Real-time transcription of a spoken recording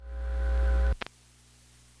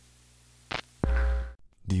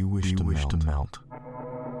to melt.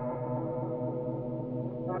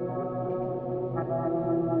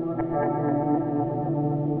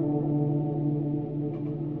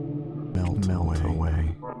 Melt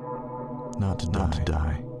away. Not to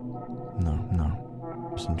die. No.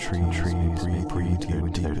 Some trees may breathe you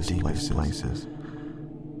into their deepest places.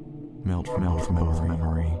 Melt from both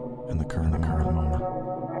memory and the current moment.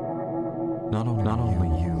 Not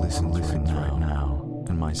only you listen right now,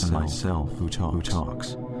 and myself who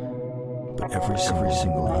talks, but every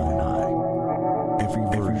single you and I, every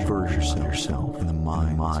version of yourself in the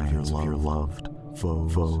minds of your loved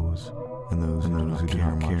foes, and those who do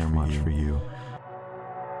not care much for you.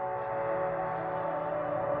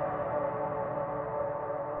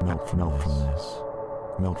 Melt from this.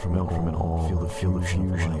 Melt from it all. Feel the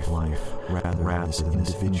fusion of life rather than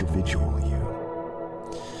this individual you.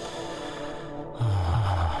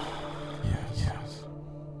 Yes.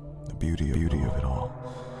 The beauty of it all.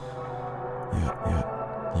 Yet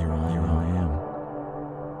here I am.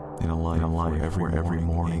 In a life where every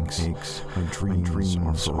morning aches, my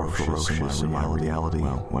dreams are ferocious, and my reality,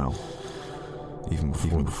 well, even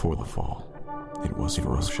before the fall, it was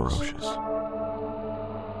ferocious.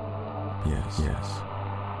 Yes.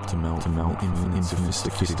 To melt in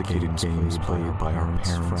sophisticated games played by our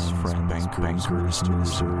parents, friends, bankers,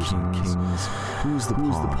 ministers, kings. Who's the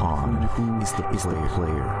pawn and who is the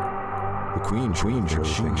player? The queen chose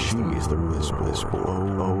she is the ruler.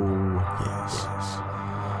 Oh, yes.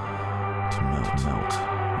 To melt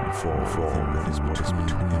and fall within is what is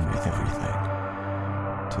between everything.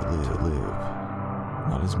 To live,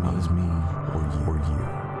 not as me or you.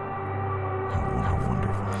 How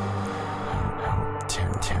wonderful. How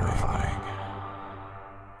terrifying.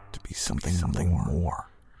 To be something more.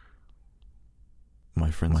 My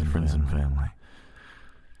friends and family.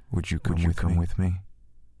 Would you come with me?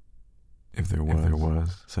 If there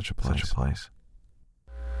was such a place.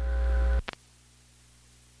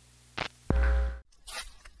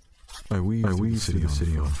 I weaved through the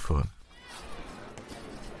city on foot.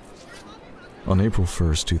 On April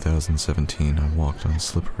 1st, 2017, I walked on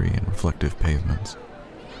slippery and reflective pavements.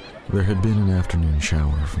 There had been an afternoon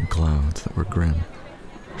shower from clouds that were grim,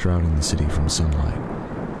 shrouding the city from sunlight.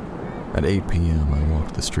 At 8 p.m., I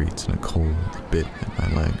walked the streets in a cold that bit at my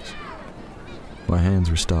legs. My hands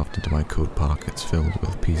were stuffed into my coat pockets filled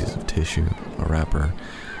with pieces of tissue, a wrapper,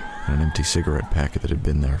 and an empty cigarette packet that had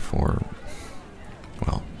been there for,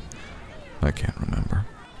 well, I can't remember.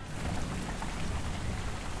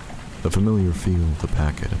 The familiar feel of the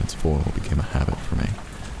packet and its foil became a habit for me.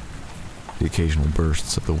 The occasional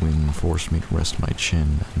bursts of the wind forced me to rest my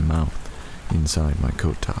chin and mouth inside my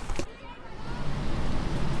coat top.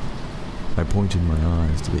 I pointed my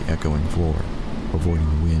eyes to the echoing floor, avoiding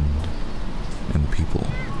the wind and the people,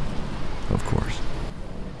 of course.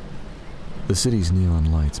 The city's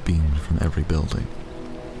neon lights beamed from every building.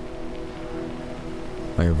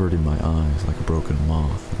 I averted my eyes like a broken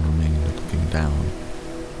moth and remained looking down.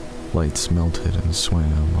 Lights melted and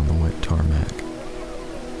swam on the wet tarmac,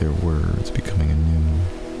 their words becoming anew,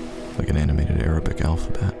 like an animated Arabic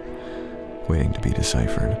alphabet, waiting to be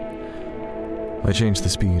deciphered. I changed the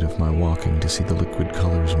speed of my walking to see the liquid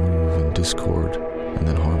colors move in discord and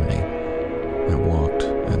then harmony. I walked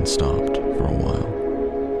and stopped for a while,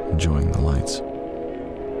 enjoying the lights,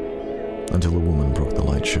 until a woman broke the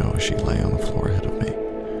light show as she lay on the floor ahead of me.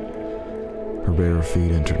 Her bare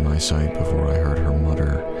feet entered my sight before I heard her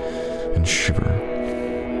mutter and shiver.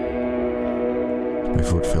 My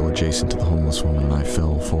foot fell adjacent to the homeless woman and I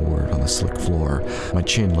fell forward on the slick floor. My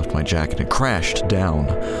chin left my jacket and crashed down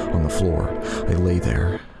on the floor. I lay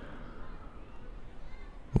there.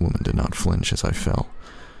 The woman did not flinch as I fell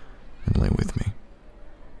and lay with me,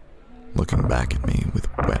 looking back at me with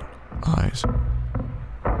wet eyes.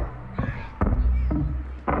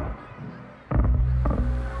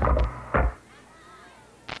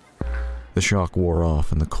 The shock wore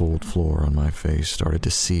off and the cold floor on my face started to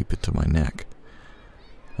seep into my neck.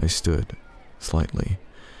 I stood, slightly,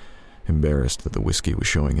 embarrassed that the whiskey was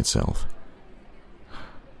showing itself.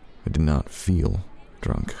 I did not feel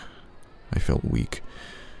drunk. I felt weak,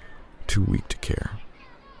 too weak to care.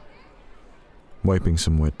 Wiping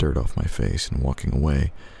some wet dirt off my face and walking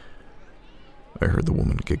away, I heard the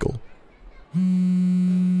woman giggle.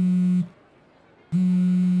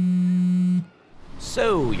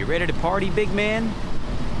 So, you ready to party, big man?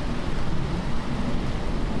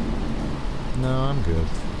 No, I'm good.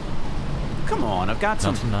 Come on, I've got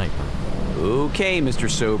some... Not tonight. Okay, Mr.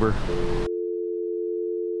 Sober.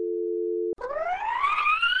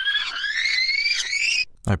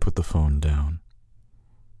 I put the phone down.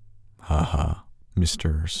 Haha,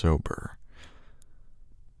 Mr. Sober.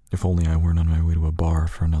 If only I weren't on my way to a bar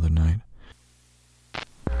for another night.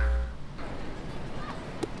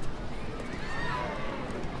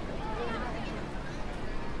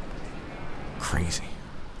 Crazy.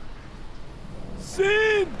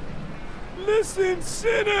 Sin! Listen,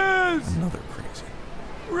 sinners! Another crazy.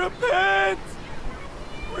 Repent!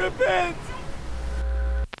 Repent!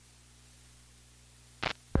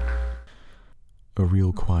 A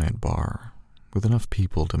real quiet bar, with enough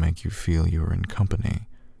people to make you feel you are in company,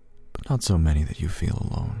 but not so many that you feel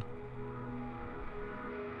alone.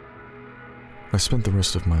 I spent the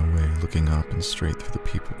rest of my way looking up and straight through the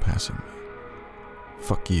people passing me.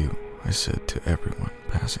 Fuck you, I said to everyone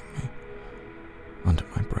passing me, under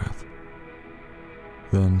my breath.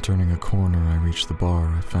 Then, turning a corner, I reached the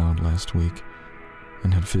bar I found last week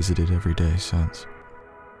and had visited every day since.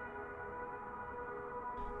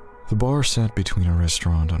 The bar sat between a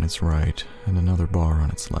restaurant on its right and another bar on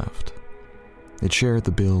its left. It shared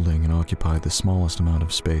the building and occupied the smallest amount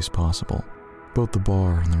of space possible. Both the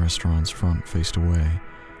bar and the restaurant's front faced away,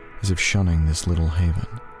 as if shunning this little haven.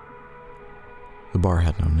 The bar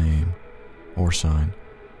had no name or sign,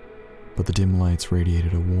 but the dim lights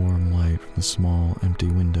radiated a warm light from the small, empty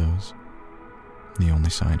windows, the only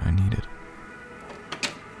sign I needed.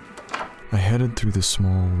 I headed through the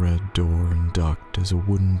small red door and ducked as a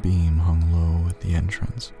wooden beam hung low at the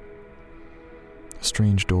entrance. A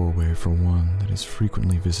strange doorway for one that is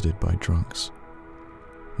frequently visited by drunks.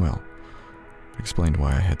 Well, it explained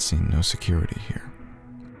why I had seen no security here.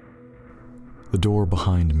 The door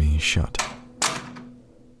behind me shut.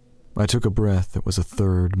 I took a breath that was a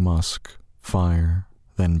third musk, fire,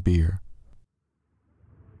 then beer.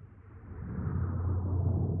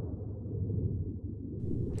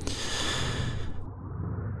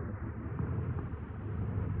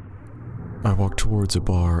 I walked towards a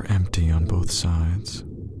bar empty on both sides.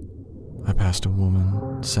 I passed a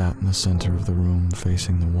woman, sat in the center of the room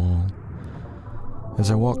facing the wall. As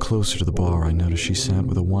I walked closer to the bar, I noticed she sat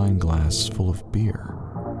with a wine glass full of beer.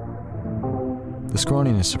 The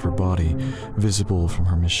scrawniness of her body, visible from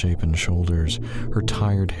her misshapen shoulders, her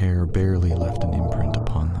tired hair barely left an imprint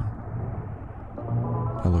upon them.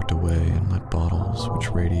 I looked away and let bottles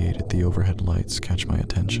which radiated the overhead lights catch my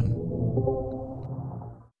attention.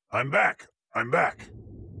 I'm back! I'm back!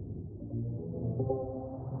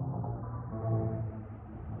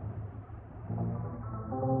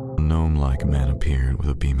 A gnome-like man appeared with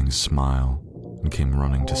a beaming smile and came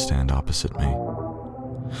running to stand opposite me.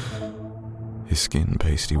 His skin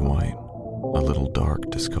pasty white, a little dark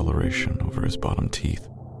discoloration over his bottom teeth.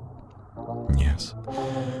 Yes,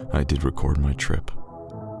 I did record my trip.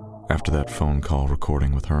 After that phone call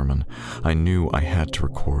recording with Herman, I knew I had to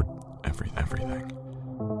record everything.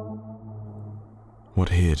 What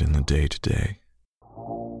hid in the day-to-day?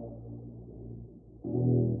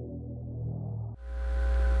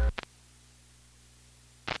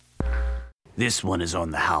 This one is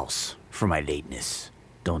on the house for my lateness.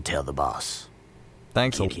 Don't tell the boss.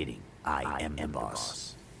 Thanks. Keep kidding. I am the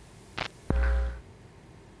boss.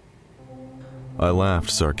 I laughed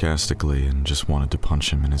sarcastically and just wanted to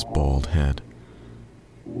punch him in his bald head.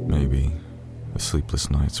 Maybe the sleepless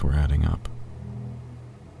nights were adding up.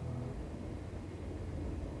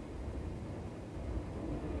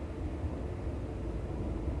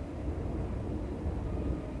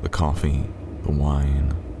 The coffee, the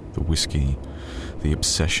wine, the whiskey, the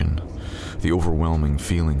obsession, the overwhelming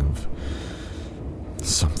feeling of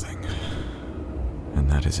something. And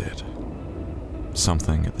that is it.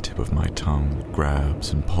 Something at the tip of my tongue that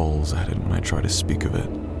grabs and pulls at it when I try to speak of it,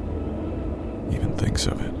 even thinks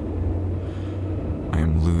of it. I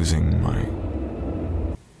am losing my...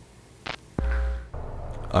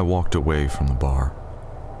 I walked away from the bar,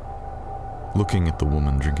 looking at the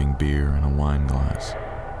woman drinking beer in a wine glass.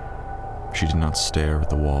 She did not stare at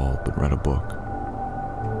the wall, but read a book,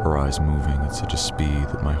 her eyes moving at such a speed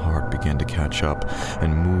that my heart began to catch up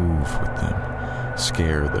and move with them,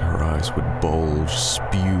 scared that her eyes would bulge,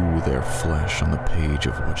 spew their flesh on the page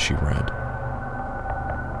of what she read.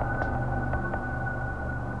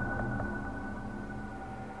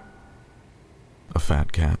 A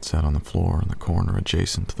fat cat sat on the floor in the corner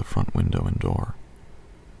adjacent to the front window and door.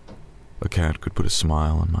 A cat could put a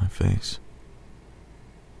smile on my face.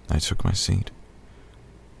 I took my seat.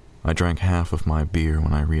 I drank half of my beer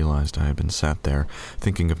when I realized I had been sat there,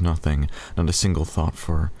 thinking of nothing, not a single thought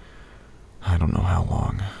for I don't know how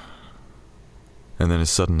long. And then as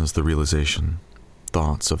sudden as the realization,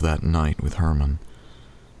 thoughts of that night with Herman,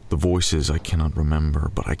 the voices I cannot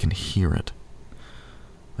remember, but I can hear it.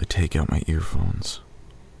 I take out my earphones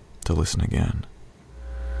to listen again.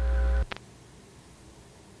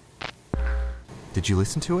 Did you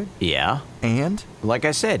listen to it? Yeah. And? Like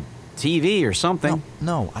I said, TV or something.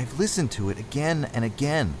 No, I've listened to it again and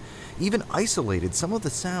again. Even isolated some of the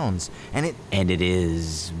sounds, and it... And it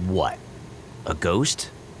is what? A ghost?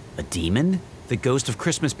 A demon? The ghost of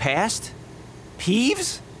Christmas past?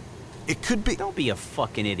 Peeves? It could be... Don't be a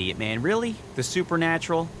fucking idiot, man. Really? The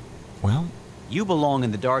supernatural? Well... You belong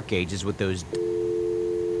in the Dark Ages with those...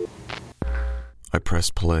 I press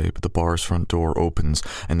play, but the bar's front door opens,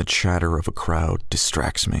 and the chatter of a crowd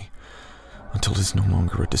distracts me. Until it is no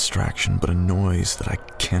longer a distraction, but a noise that I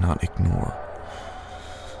cannot ignore.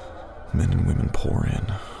 Men and women pour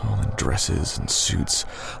in, all in dresses and suits.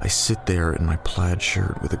 I sit there in my plaid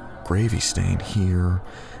shirt with a gravy stain here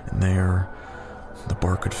and there. The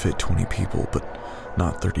bar could fit 20 people, but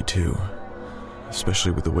not 32.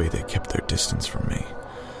 Especially with the way they kept their distance from me.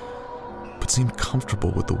 But seemed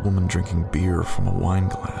comfortable with the woman drinking beer from a wine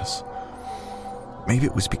glass. Maybe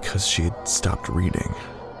it was because she had stopped reading.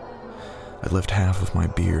 I left half of my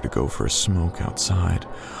beer to go for a smoke outside.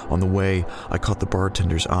 On the way, I caught the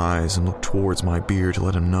bartender's eyes and looked towards my beer to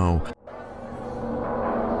let him know.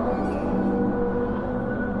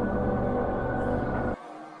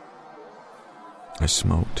 I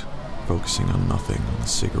smoked, focusing on nothing, on the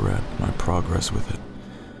cigarette, my progress with it.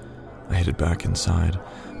 I headed back inside,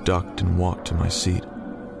 ducked and walked to my seat.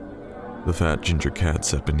 The fat ginger cat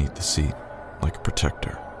sat beneath the seat, like a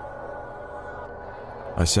protector.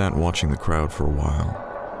 I sat watching the crowd for a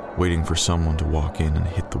while, waiting for someone to walk in and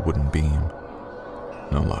hit the wooden beam.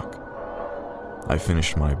 No luck. I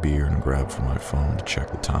finished my beer and grabbed for my phone to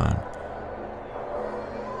check the time.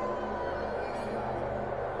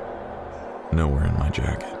 Nowhere in my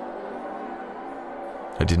jacket.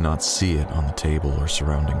 I did not see it on the table or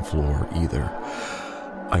surrounding floor either.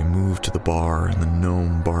 I moved to the bar and the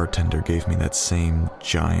gnome bartender gave me that same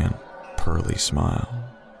giant, pearly smile.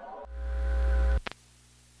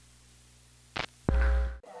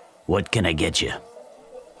 What can I get you?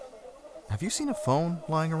 Have you seen a phone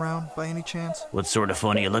lying around by any chance? What sort of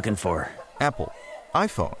phone are you looking for? Apple.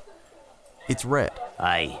 iPhone. It's red.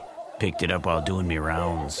 I picked it up while doing me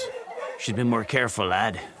rounds. Should be more careful,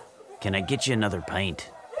 lad. Can I get you another pint?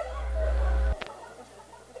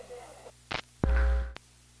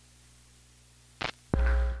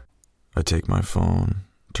 I take my phone,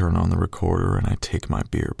 turn on the recorder, and I take my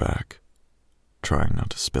beer back, trying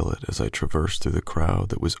not to spill it as I traverse through the crowd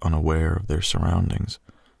that was unaware of their surroundings,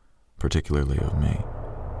 particularly of me.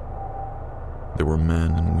 There were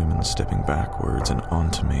men and women stepping backwards and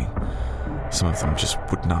onto me. Some of them just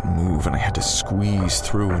would not move, and I had to squeeze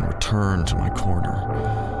through and return to my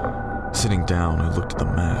corner. Sitting down, I looked at the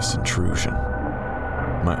mass intrusion.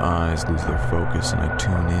 My eyes lose their focus, and I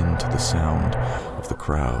tune in to the sound of the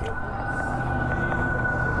crowd.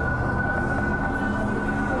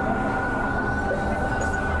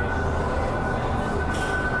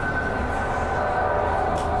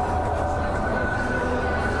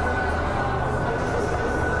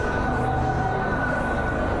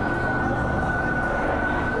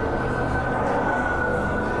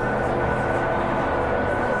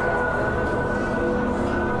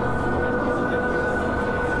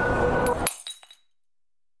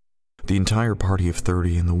 The entire party of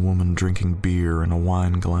 30 and the woman drinking beer in a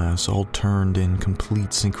wine glass all turned in complete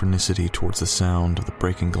synchronicity towards the sound of the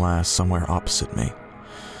breaking glass somewhere opposite me.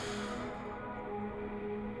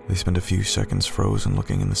 They spent a few seconds frozen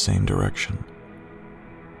looking in the same direction.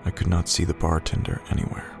 I could not see the bartender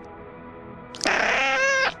anywhere.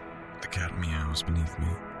 The cat meows beneath me.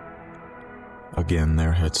 Again,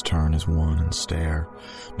 their heads turn as one and stare,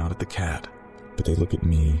 not at the cat, but they look at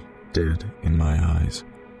me, dead in my eyes.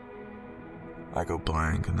 I go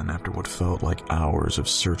blank, and then after what felt like hours of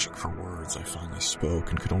searching for words, I finally spoke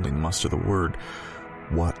and could only muster the word,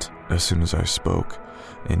 "What?" As soon as I spoke,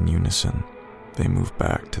 in unison, they moved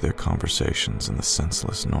back to their conversations and the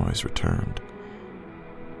senseless noise returned.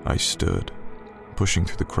 I stood, pushing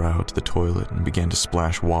through the crowd to the toilet and began to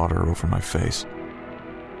splash water over my face.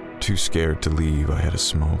 Too scared to leave, I had a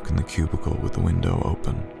smoke in the cubicle with the window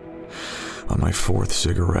open. On my fourth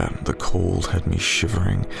cigarette, the cold had me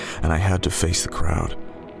shivering, and I had to face the crowd.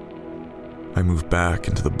 I moved back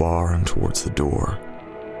into the bar and towards the door.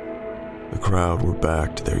 The crowd were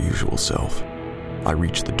back to their usual self. I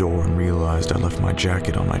reached the door and realized I left my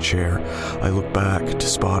jacket on my chair. I looked back to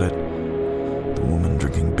spot it. The woman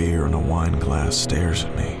drinking beer in a wine glass stares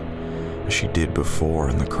at me, as she did before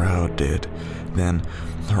and the crowd did. Then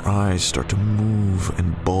her eyes start to move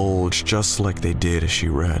and bulge just like they did as she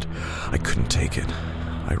read. I couldn't take it.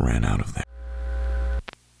 I ran out of there.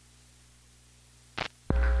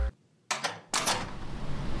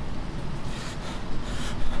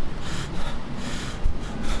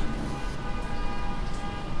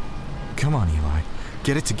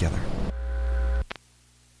 Get it together.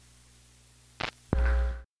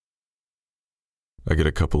 I get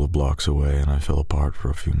a couple of blocks away and I fell apart for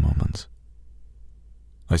a few moments.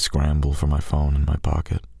 I scramble for my phone in my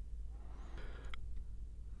pocket.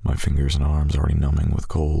 My fingers and arms already numbing with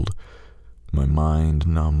cold. My mind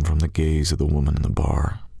numb from the gaze of the woman in the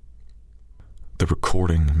bar. The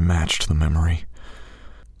recording matched the memory.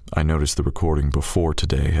 I noticed the recording before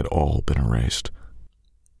today had all been erased.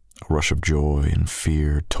 A rush of joy and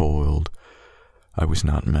fear toiled. I was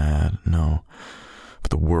not mad, no,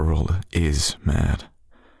 but the world is mad.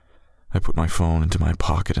 I put my phone into my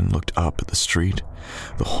pocket and looked up at the street.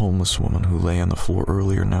 The homeless woman who lay on the floor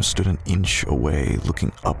earlier now stood an inch away,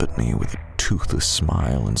 looking up at me with a toothless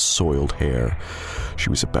smile and soiled hair. She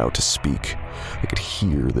was about to speak. I could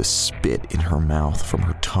hear the spit in her mouth from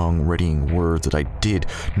her tongue, readying words that I did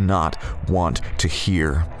not want to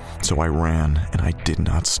hear. So I ran, and I did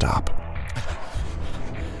not stop.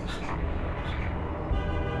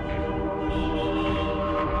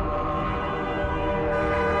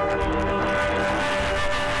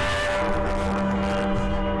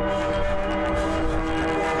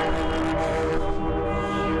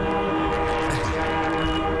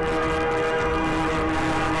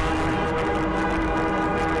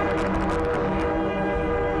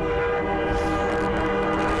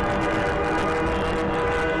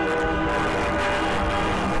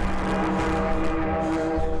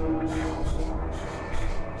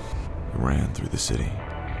 Ran through the city.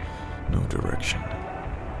 No direction.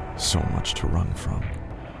 So much to run from.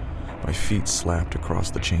 My feet slapped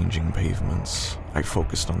across the changing pavements. I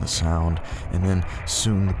focused on the sound, and then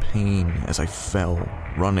soon the pain as I fell,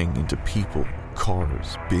 running into people,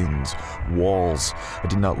 cars, bins, walls. I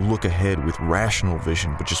did not look ahead with rational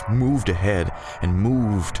vision, but just moved ahead and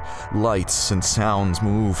moved. Lights and sounds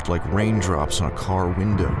moved like raindrops on a car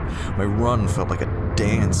window. My run felt like a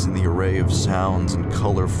dance in the array of sounds and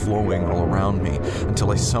color flowing all around me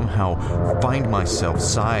until I somehow find myself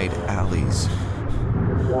side alleys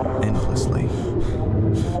endlessly.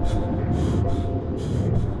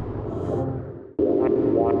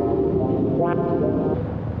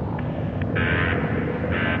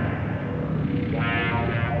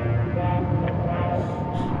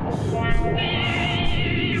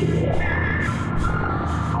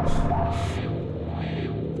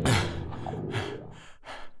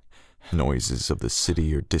 Noises of the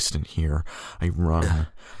city are distant here. I run,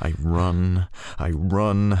 I run, I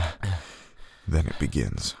run. Then it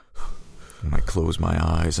begins. I close my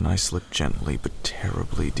eyes and I slip gently but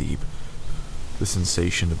terribly deep. The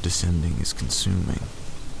sensation of descending is consuming.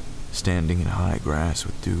 Standing in high grass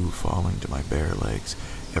with dew falling to my bare legs,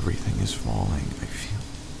 everything is falling. I feel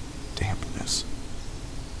dampness.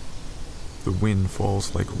 The wind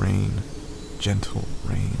falls like rain, gentle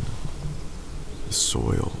rain. The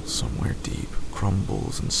soil, somewhere deep,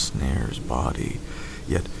 crumbles and snares body,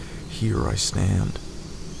 yet here I stand.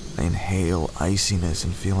 I inhale iciness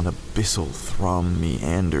and feel an abyssal thrum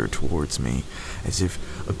meander towards me, as if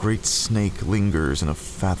a great snake lingers in a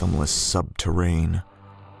fathomless subterrane.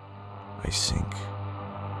 I sink,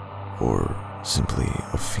 or simply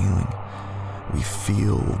a feeling. We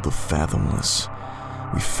feel the fathomless.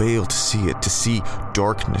 We fail to see it, to see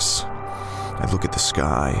darkness. I look at the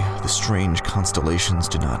sky. The strange constellations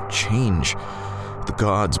do not change. The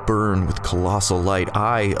gods burn with colossal light.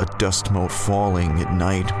 I, a dust mote falling at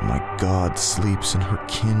night. My god sleeps and her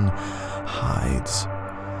kin hides.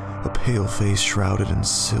 A pale face shrouded in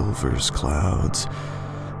silver's clouds.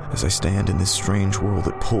 As I stand in this strange world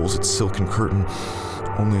that pulls its silken curtain,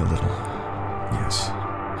 only a little. Yes,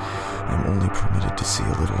 I am only permitted to see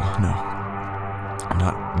a little. No, I'm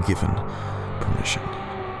not given permission.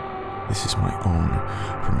 This is my own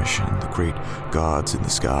permission. The great gods in the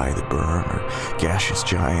sky that burn are gaseous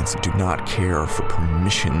giants that do not care for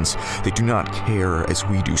permissions. They do not care as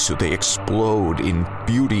we do, so they explode in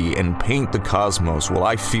beauty and paint the cosmos while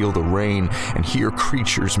I feel the rain and hear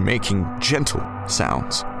creatures making gentle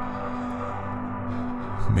sounds.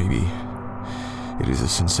 Maybe it is a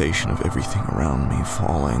sensation of everything around me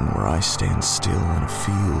falling where I stand still in a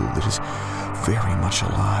field that is very much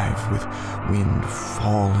alive, with wind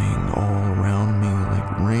falling all around me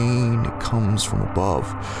like rain. It comes from above.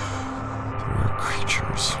 There are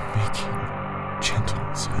creatures making gentle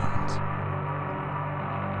sounds.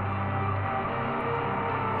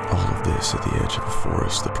 All of this at the edge of a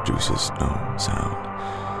forest that produces no sound.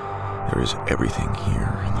 There is everything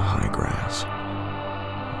here in the high grass.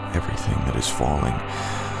 Everything that is falling,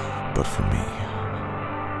 but for me.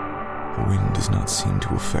 The wind does not seem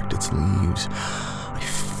to affect its leaves. I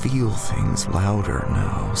feel things louder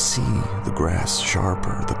now, see the grass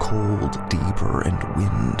sharper, the cold deeper, and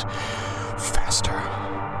wind faster.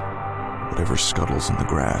 Whatever scuttles in the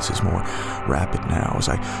grass is more rapid now as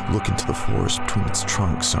I look into the forest between its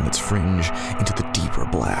trunks on its fringe into the deeper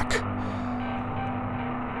black.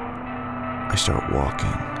 I start walking.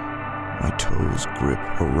 My toes grip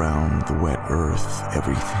around the wet earth.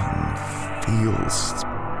 Everything feels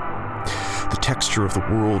the texture of the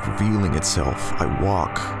world revealing itself. I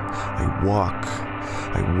walk. I walk.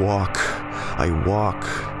 I walk. I walk.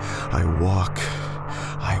 I walk.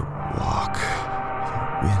 I walk.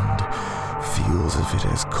 The wind feels as if it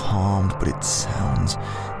has calmed, but it sounds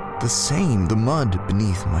the same. The mud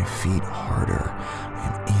beneath my feet harder. I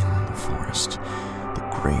am in the forest, the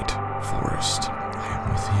great forest. I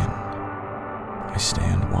am within. I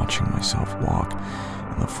stand watching myself walk.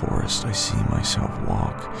 In the forest, I see myself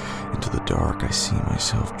walk. Into the dark, I see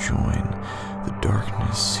myself join. The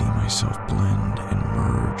darkness, see myself blend and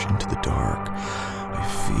merge into the dark. I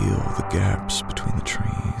feel the gaps between the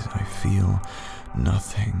trees. I feel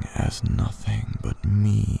nothing as nothing but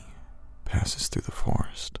me passes through the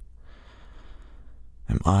forest.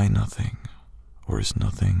 Am I nothing, or is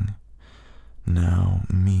nothing now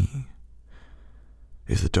me?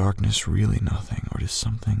 Is the darkness really nothing, or does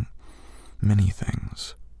something, many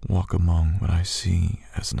things, walk among what I see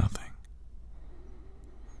as nothing?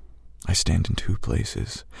 I stand in two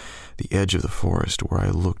places, the edge of the forest where I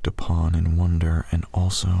looked upon in wonder, and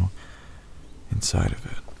also inside of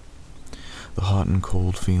it. The hot and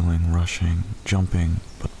cold feeling rushing, jumping,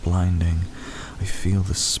 but blinding. I feel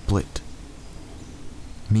the split.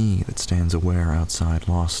 Me that stands aware outside,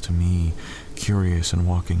 lost to me, curious and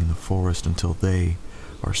walking in the forest until they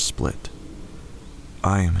are split.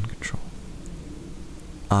 I am in control.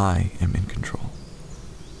 I am in control.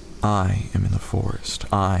 I am in the forest.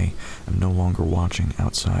 I am no longer watching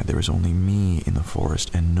outside. There is only me in the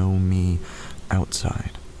forest and no me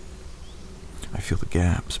outside. I feel the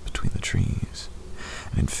gaps between the trees,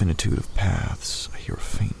 an infinitude of paths. I hear a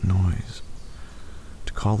faint noise.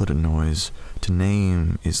 To call it a noise, to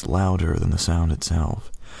name, is louder than the sound itself,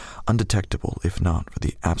 undetectable if not for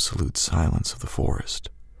the absolute silence of the forest.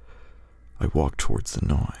 I walk towards the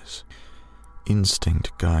noise.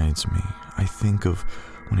 Instinct guides me. I think of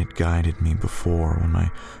when it guided me before, when my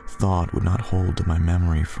thought would not hold to my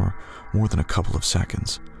memory for more than a couple of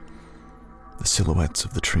seconds. The silhouettes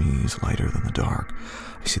of the trees lighter than the dark.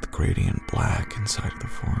 I see the gradient black inside of the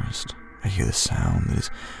forest. I hear the sound that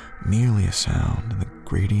is merely a sound, and the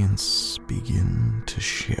gradients begin to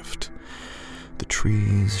shift. The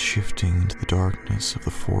trees shifting into the darkness of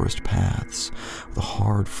the forest paths. The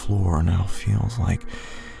hard floor now feels like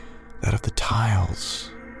that of the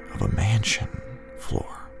tiles of a mansion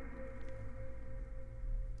floor.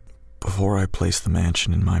 Before I place the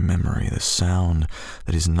mansion in my memory, the sound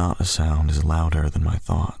that is not a sound is louder than my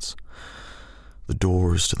thoughts. The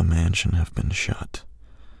doors to the mansion have been shut.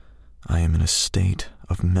 I am in a state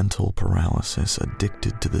of mental paralysis,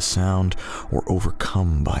 addicted to the sound or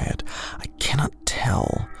overcome by it. I cannot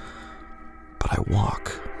tell, but I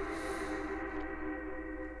walk.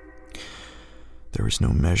 There is no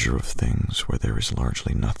measure of things where there is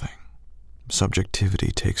largely nothing.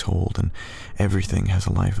 Subjectivity takes hold, and everything has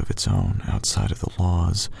a life of its own outside of the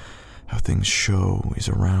laws. How things show is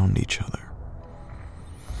around each other.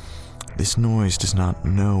 This noise does not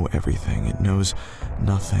know everything. It knows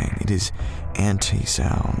nothing. It is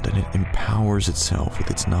anti-sound, and it empowers itself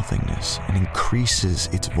with its nothingness and increases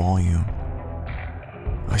its volume.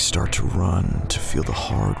 I start to run, to feel the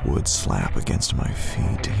hardwood slap against my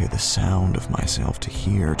feet, to hear the sound of myself,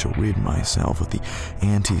 to rid myself of the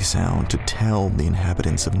anti-sound, to tell the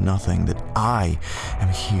inhabitants of nothing that I am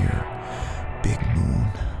here. Big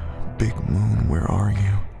moon, where are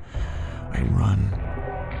you? I run.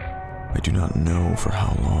 I do not know for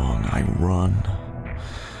how long. I run.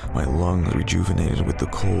 My lungs rejuvenated with the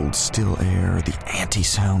cold, still air. The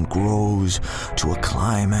anti-sound grows to a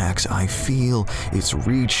climax. I feel its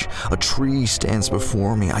reach. A tree stands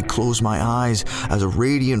before me. I close my eyes as a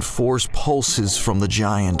radiant force pulses from the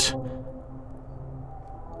giant.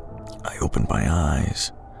 I opened my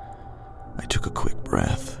eyes. I took a quick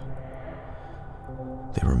breath.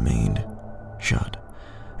 They remained shut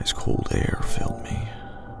as cold air filled me.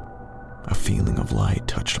 A feeling of light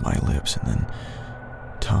touched my lips, and then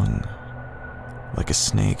tongue. Like a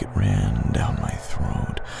snake, it ran down my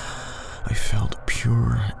throat. I felt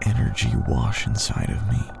pure energy wash inside of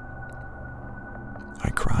me.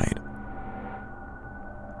 I cried.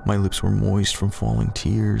 My lips were moist from falling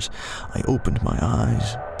tears. I opened my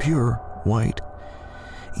eyes, pure white.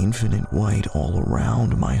 infinite white all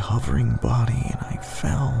around my hovering body, and I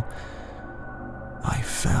fell.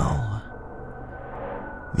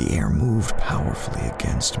 The air moved powerfully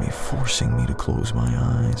against me, forcing me to close my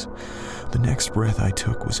eyes. The next breath I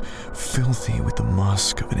took was filthy with the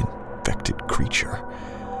musk of an infected creature.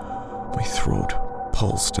 My throat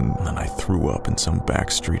pulsed, and then I threw up in some back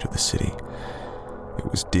street of the city. It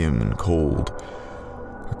was dim and cold,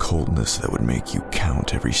 a coldness that would make you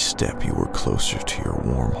count every step you were closer to your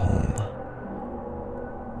warm home.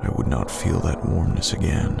 I would not feel that warmness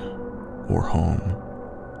again, or home.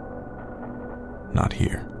 Not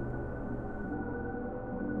here.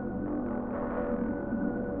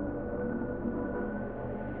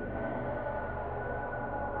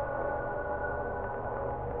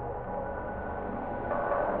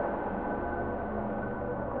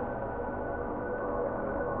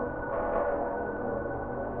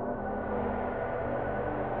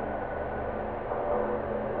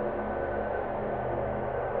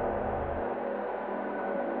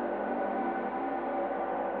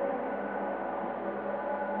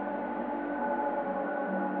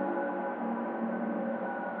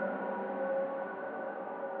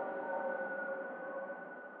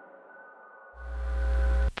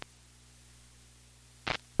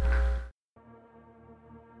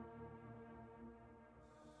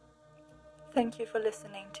 Thank you for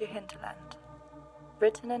listening to Hinterland.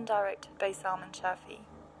 Written and directed by Salman Shafi,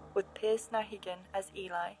 with Piers Nahigan as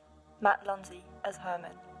Eli, Matt Lunzi as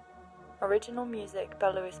Herman. Original music by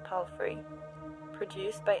Lewis Palfrey.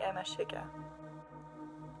 Produced by Emma Sugar.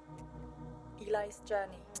 Eli's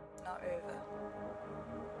journey is not over.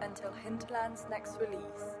 Until Hinterland's next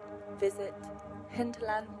release, visit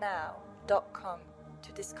hinterlandnow.com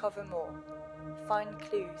to discover more, find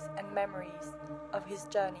clues and memories of his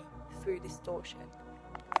journey through distortion.